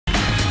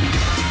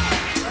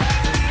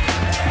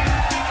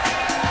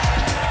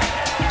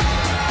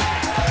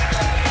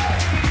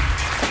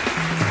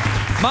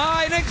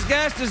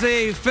guest is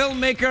a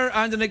filmmaker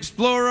and an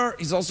explorer.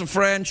 He's also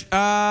French. Take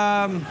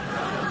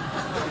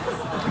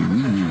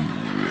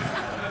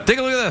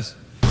a look at this.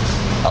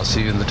 I'll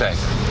see you in the tank.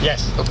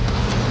 Yes.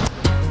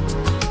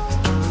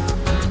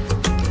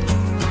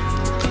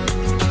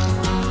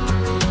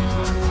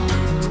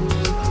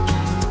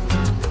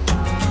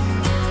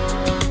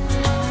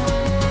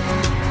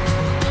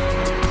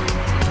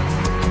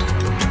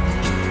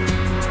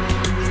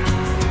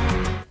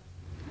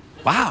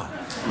 Wow.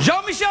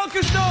 Jean-Michel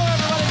Cousteau,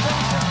 everybody.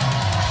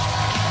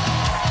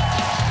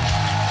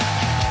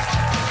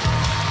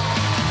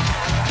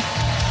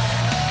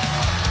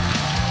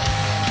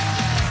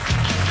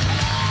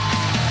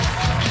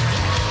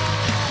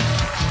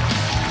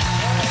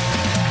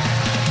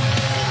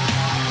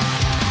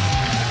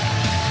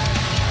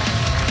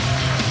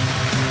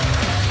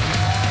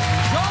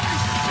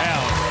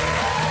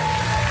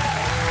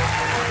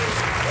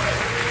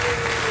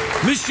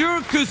 Monsieur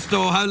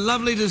Cousteau, how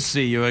lovely to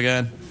see you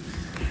again.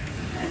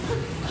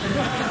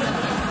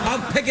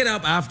 I'll pick it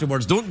up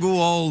afterwards. Don't go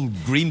all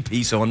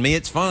Greenpeace on me.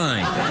 It's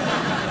fine.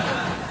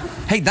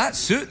 Hey, that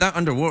suit, that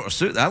underwater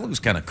suit, that looks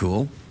kind of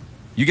cool.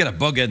 You get a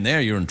bug in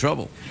there, you're in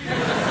trouble.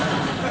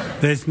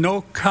 There's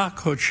no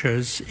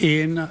cockroaches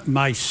in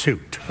my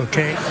suit,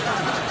 okay?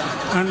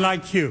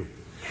 Unlike you.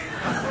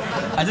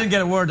 I didn't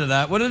get a word of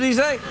that. What did he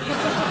say?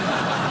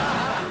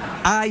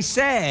 I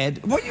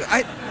said... What do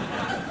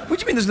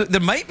you mean? There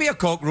might be a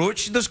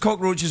cockroach. There's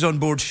cockroaches on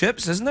board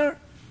ships, isn't there?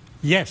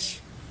 Yes.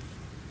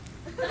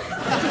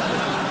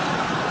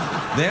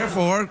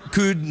 Therefore,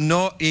 could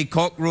not a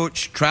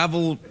cockroach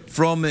travel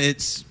from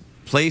its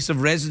place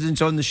of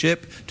residence on the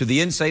ship to the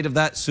inside of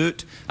that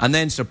suit and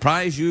then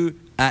surprise you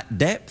at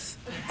depth?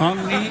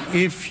 Only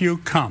if you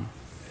come.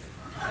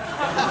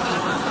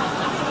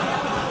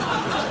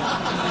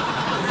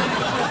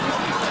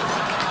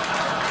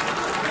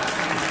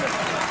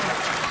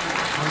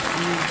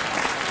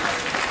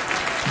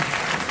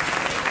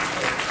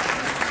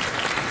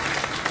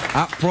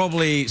 That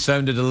probably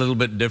sounded a little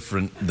bit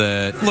different.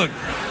 Look,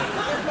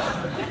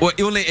 well,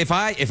 only if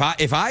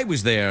I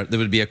was there, there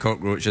would be a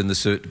cockroach in the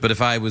suit. But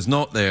if I was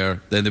not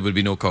there, then there would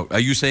be no cockroach. Are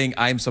you saying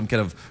I'm some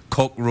kind of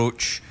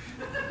cockroach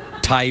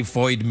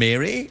typhoid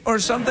Mary or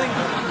something?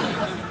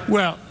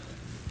 Well,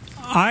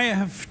 I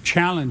have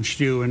challenged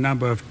you a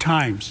number of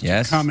times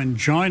to come and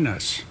join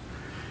us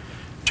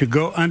to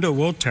go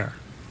underwater.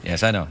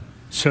 Yes, I know.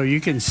 So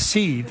you can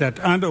see that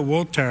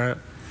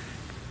underwater,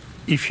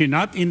 if you're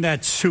not in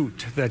that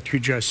suit that you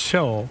just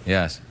saw,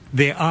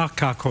 there are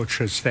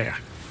cockroaches there.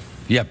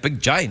 Yeah, big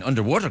giant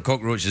underwater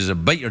cockroaches that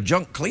bite your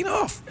junk clean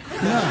off.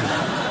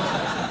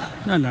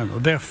 No,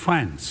 they're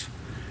friends.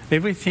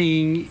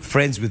 Everything...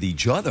 Friends with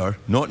each other,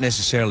 not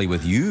necessarily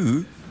with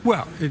you.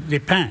 Well, it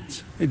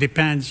depends. It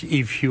depends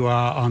if you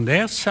are on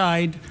their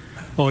side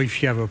or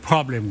if you have a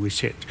problem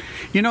with it.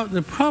 You know,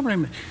 the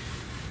problem...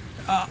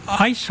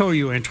 I saw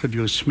you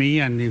introduce me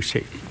and you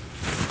say,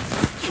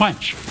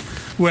 French.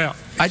 Well...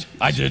 I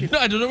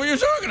don't know what you're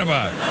talking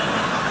about.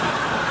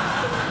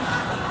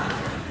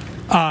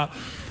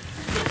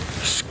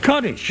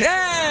 Scottish.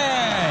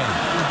 Hey!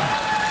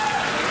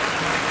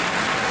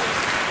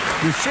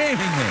 You're shaming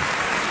me.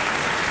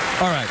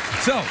 All right,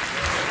 so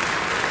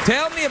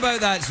tell me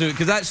about that suit,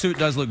 because that suit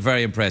does look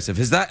very impressive.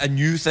 Is that a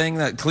new thing?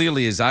 That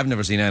clearly is. I've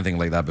never seen anything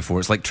like that before.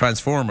 It's like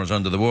Transformers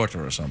under the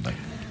water or something.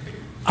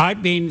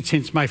 I've been,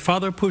 since my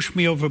father pushed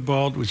me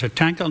overboard with a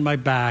tank on my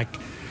back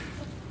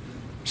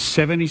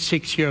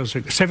 78 years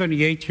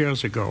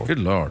ago. Good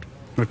Lord.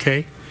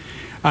 Okay?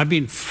 I've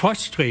been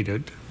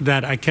frustrated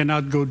that I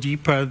cannot go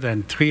deeper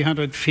than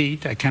 300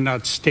 feet. I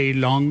cannot stay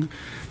long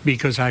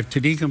because I have to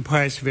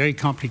decompress, very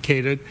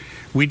complicated.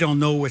 We don't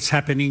know what's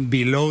happening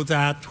below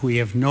that. We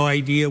have no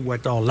idea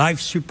what our life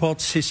support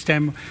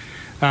system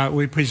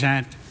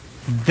represent.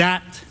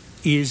 That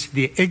is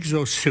the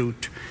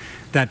exosuit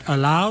that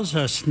allows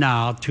us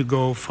now to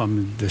go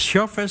from the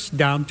surface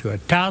down to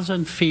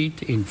 1,000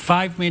 feet in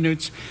 5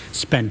 minutes,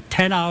 spend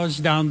 10 hours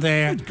down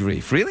there. Good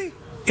grief, really?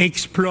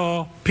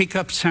 Explore, pick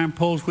up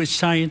samples with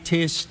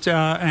scientists,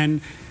 and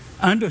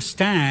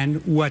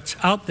understand what's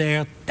out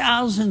there.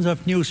 Thousands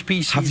of new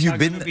species are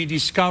going to be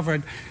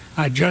discovered.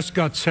 I just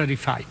got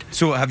certified.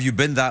 So have you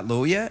been that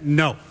low yet?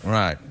 No.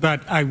 Right.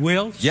 But I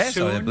will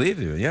soon, I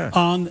believe you,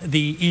 on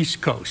the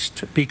East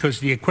Coast, because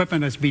the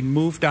equipment has been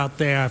moved out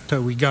there after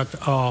we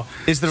got our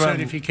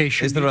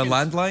certification. Is there a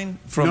landline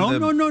from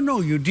No.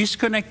 You're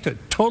disconnected,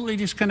 totally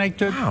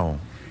disconnected. Wow.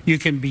 You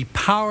can be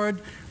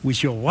powered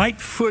with your right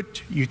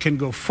foot. You can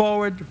go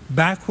forward,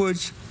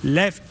 backwards,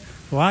 left,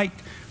 right.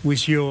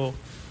 With your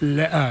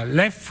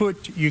left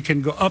foot, you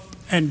can go up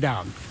and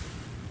down.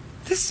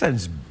 This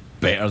sounds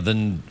better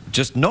than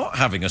just not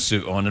having a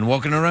suit on and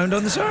walking around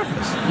on the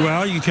surface.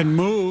 Well, you can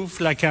move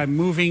like I'm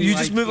moving. You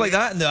just move like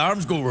that and the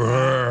arms go...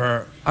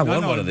 I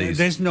want one of these.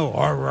 There's no...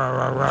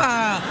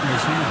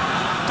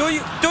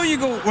 Don't you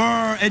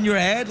go in your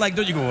head? Like,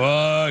 don't you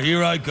go,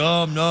 here I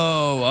come,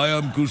 no, I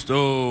am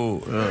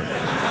Cousteau.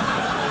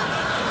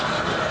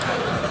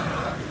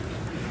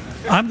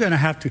 I'm going to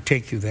have to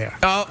take you there.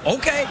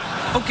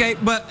 Okay,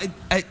 but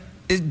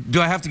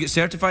do I have to get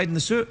certified in the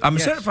suit? I'm a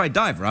certified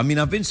diver. I mean,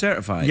 I've been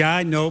certified. Yeah,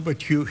 I know,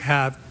 but you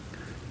have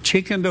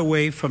chickened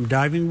away from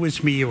diving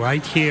with me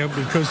right here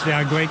because they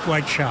are great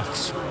white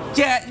sharks.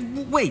 Yeah,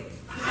 wait.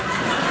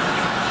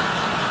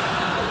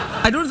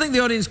 I don't think the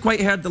audience quite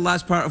heard the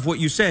last part of what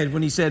you said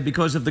when he said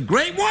because of the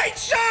great white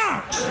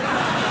sharks.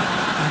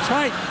 That's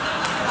right.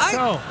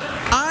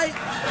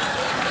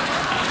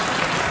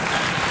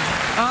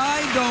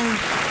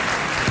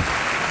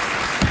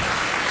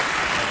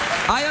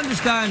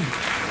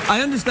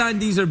 I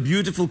understand these are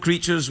beautiful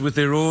creatures with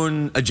their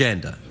own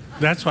agenda.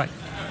 That's right.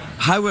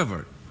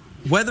 However,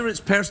 whether it's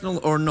personal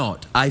or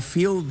not, I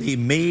feel they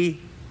may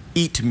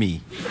eat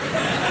me.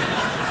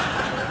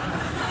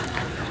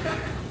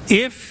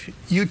 If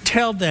you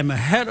tell them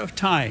ahead of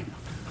time,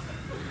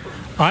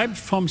 I'm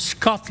from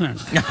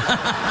Scotland.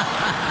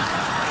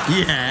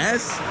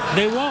 Yes.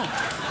 They won't.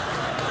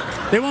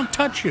 They won't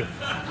touch you.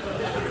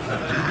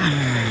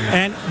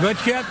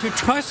 But you have to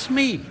trust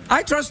me.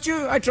 I trust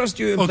you. I trust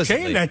you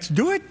implicitly. Okay, let's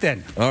do it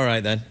then. All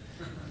right, then.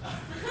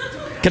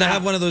 Can I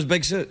have one of those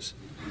big suits?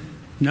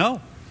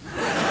 No.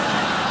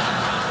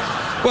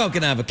 Well,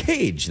 can I have a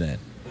cage, then?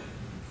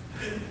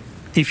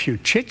 If you're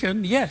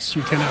chicken, yes,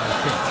 you can have a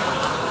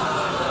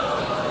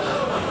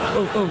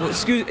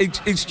cage.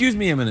 Excuse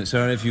me a minute,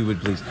 sir, if you would,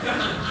 please.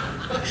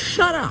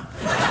 Shut up.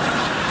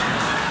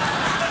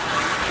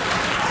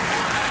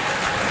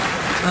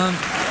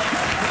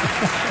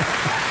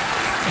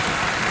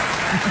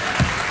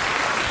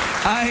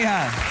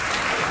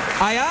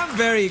 I am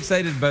very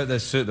excited about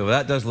this suit, though.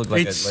 That does look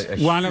like it's a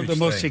one huge of the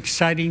most thing.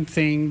 exciting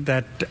things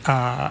that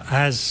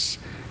has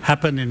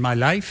happened in my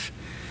life.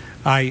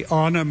 I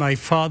honor my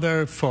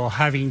father for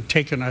having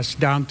taken us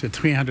down to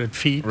 300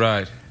 feet.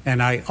 Right.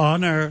 And I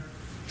honor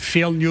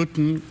Phil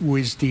Newton, who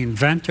is the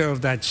inventor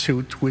of that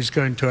suit, who is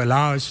going to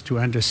allow us to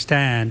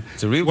understand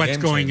what's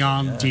going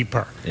on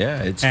deeper.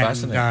 Yeah, it's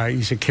fascinating.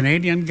 He's a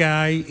Canadian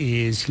guy.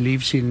 He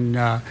lives in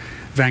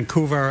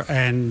Vancouver,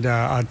 and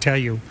I'll tell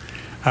you,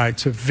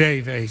 it's a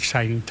very, very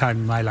exciting time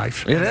in my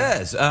life. It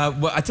is.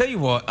 Well, I tell you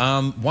what.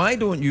 Why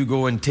don't you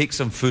go and take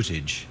some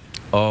footage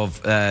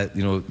of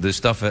the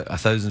stuff at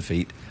 1,000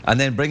 feet, and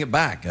then bring it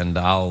back, and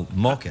I'll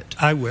mock it.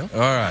 I will.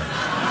 All right.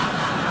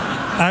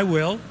 I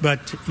will,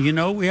 but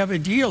we have a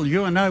deal.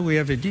 You and we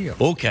have a deal.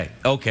 Okay.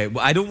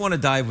 Well, I don't want to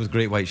dive with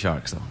great white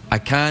sharks, though. I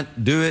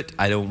can't do it.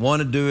 I don't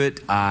want to do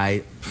it.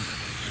 I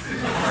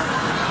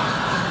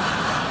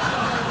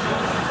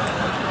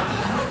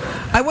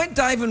went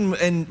diving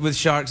with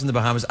sharks in the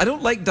Bahamas. I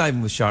don't like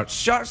diving with sharks.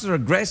 Sharks are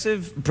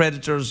aggressive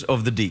predators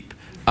of the deep.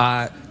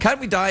 Can't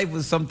we dive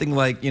with something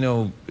like,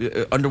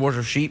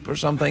 underwater sheep or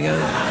something?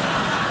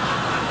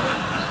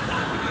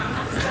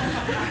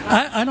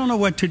 I don't know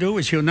what to do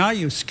with you now.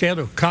 You're scared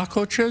of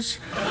cockroaches?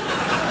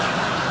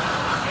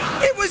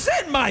 It was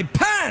in my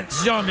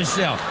pants,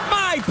 Jean-Michel.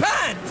 My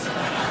pants!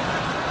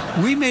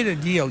 We made a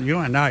deal, you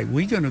and I.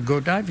 We're going to go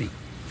diving.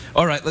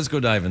 All right, let's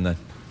go diving then.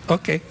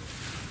 Okay.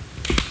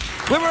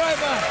 We'll be right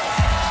back.